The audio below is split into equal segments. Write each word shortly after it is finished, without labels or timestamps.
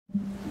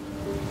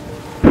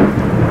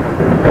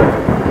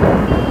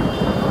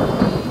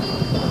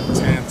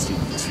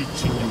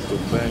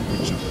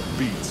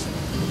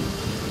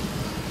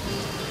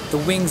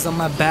wings on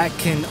my back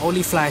can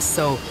only fly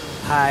so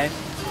high.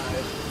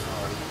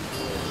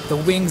 The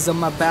wings on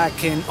my back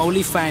can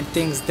only find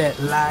things that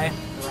lie.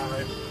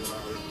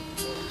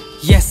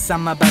 Yes,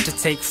 I'm about to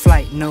take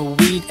flight. No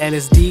weed,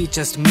 LSD,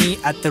 just me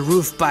at the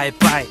roof,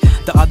 bye-bye.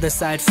 The other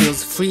side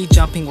feels free,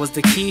 jumping was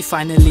the key.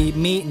 Finally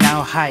me,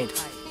 now hide.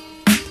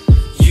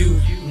 You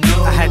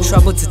know I had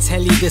trouble to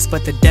tell you this,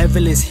 but the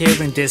devil is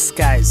here in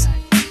disguise.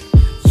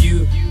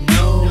 You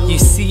know you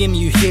see him,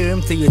 you hear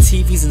him through your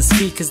TVs and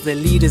speakers. The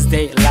leaders,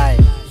 they lie.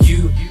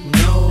 You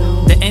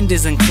know the end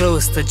isn't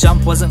close. The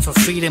jump wasn't for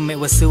freedom, it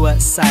was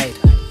suicide.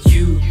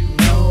 You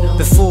know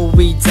before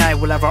we die,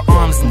 we'll have our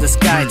arms in the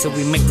sky till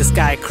we make the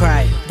sky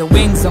cry. The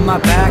wings on my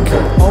back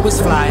always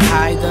fly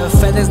high. The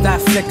feathers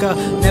that flicker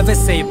never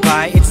say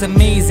bye. It's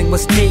amazing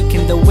what's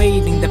taken, the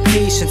waiting, the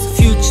patience,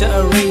 future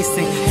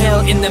erasing,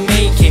 hell in the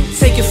making.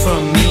 Take it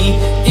from me,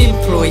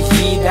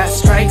 employee that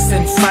strikes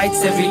and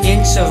fights every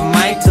inch of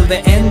might till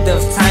the end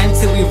of time,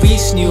 till we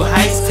reach new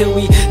heights, till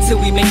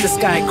we make the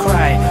sky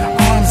cry.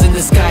 Arms in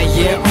the sky,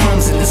 yeah,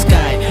 arms in the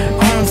sky.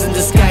 Arms in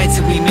the sky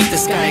till we make the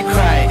sky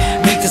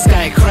cry. Make the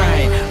sky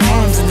cry.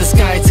 Arms in the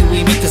sky till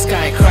we make the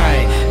sky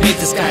cry. Make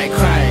the sky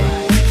cry.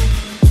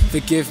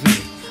 Forgive me,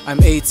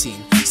 I'm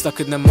 18, stuck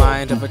in the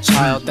mind of a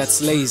child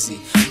that's lazy.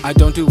 I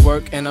don't do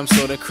work and I'm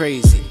sorta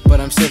crazy, but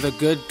I'm still the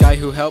good guy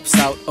who helps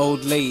out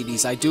old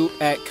ladies. I do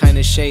act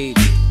kinda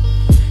shady.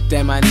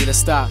 Damn, I need to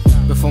stop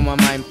before my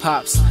mind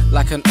pops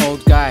like an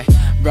old guy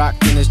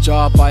rocked in his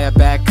jaw by a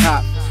bad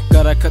cop.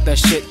 Gotta cut that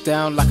shit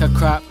down like a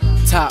crop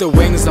top. The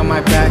wings on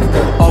my back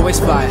always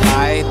fly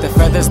high. The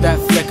feathers that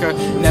flicker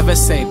never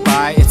say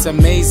bye. It's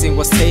amazing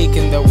what's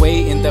taken, the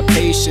way in the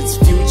patience,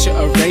 future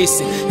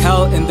erasing,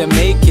 hell in the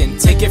making.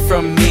 Take it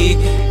from me,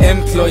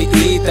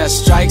 employee that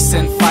strikes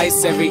and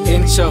fights every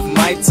inch of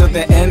might till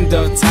the end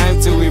of time,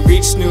 till we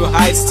reach new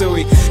heights, till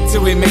we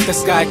make the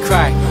sky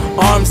cry.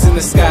 Arms in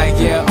the sky,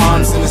 yeah,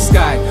 arms in the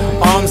sky.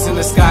 Arms in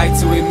the sky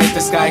till we make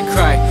the sky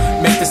cry.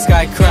 Make the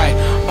sky cry.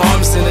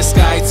 Arms in the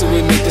sky till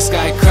we make the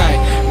sky cry.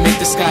 Make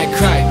the sky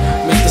cry.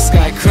 Make the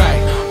sky cry.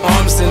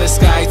 Arms in the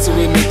sky till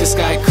we make the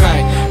sky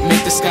cry.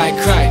 Make the sky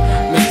cry.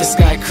 Make the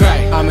sky cry.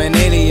 I'm an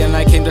alien,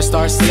 I came to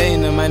start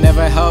slaying them. I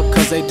never help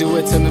cause they do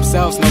it to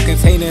themselves, no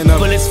containing them.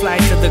 Bullets fly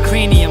to the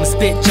cranium,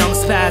 spit jump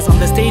spaz on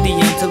the stadium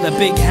till the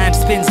big hand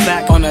spins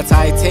back on a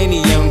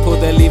titanium. Pull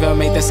the lever,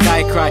 make the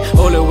sky cry.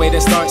 Only way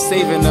to start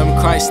saving them,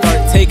 Christ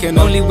start taking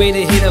them. Only way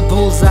to hit a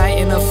bullseye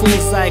in a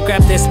fool's eye.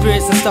 Grab their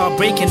spirits and start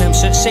breaking them,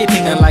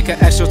 shaping them. And like an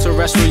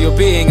extraterrestrial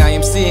being, I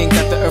am seeing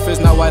that the earth is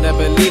not what I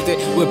believed it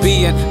would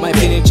be. And my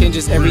opinion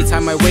changes every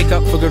time I wake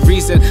up for good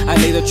reason. I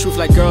lay the truth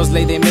like girls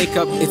lay their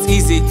makeup, it's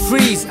easy.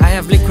 Freeze, I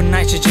have liquid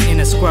nitrogen in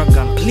a squirt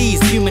gun.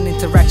 Please, human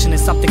interaction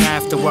is something I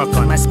have to work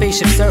on. My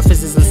spaceship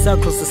surfaces in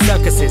circles to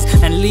circuses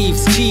and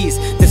leaves cheese.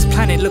 This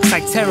planet looks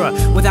like terror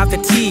without the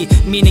T,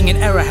 meaning an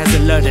error has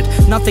alerted.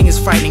 Nothing is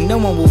frightening, no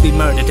one will be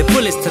murdered. The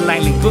bullets to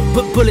lightning,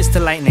 bullets to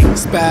lightning.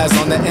 Spaz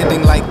on the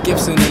ending like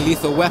Gibson and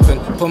Lethal Weapon.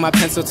 Put my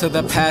pencil to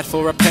the pad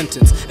for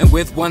repentance, and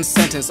with one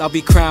sentence I'll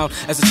be crowned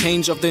as a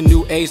change of the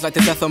new age, like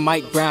the death of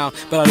Mike Brown.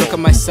 But I look at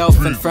myself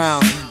and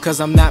frown, cause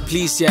I'm not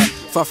pleased yet.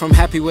 Far from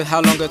happy with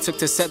how long it took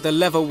to set the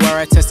level where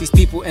I test these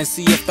people and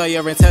see if they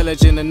are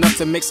intelligent enough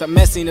to mix up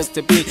messiness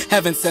to be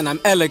heaven sent. I'm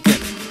elegant.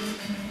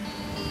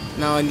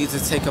 Now I need to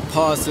take a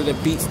pause to the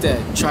beat's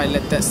dead. Try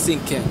let that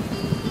sink in.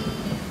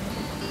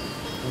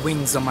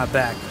 Wings on my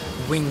back,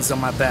 wings on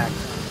my back,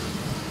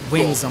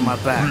 wings on my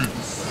back.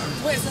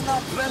 Where's an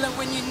umbrella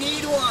when you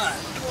need one?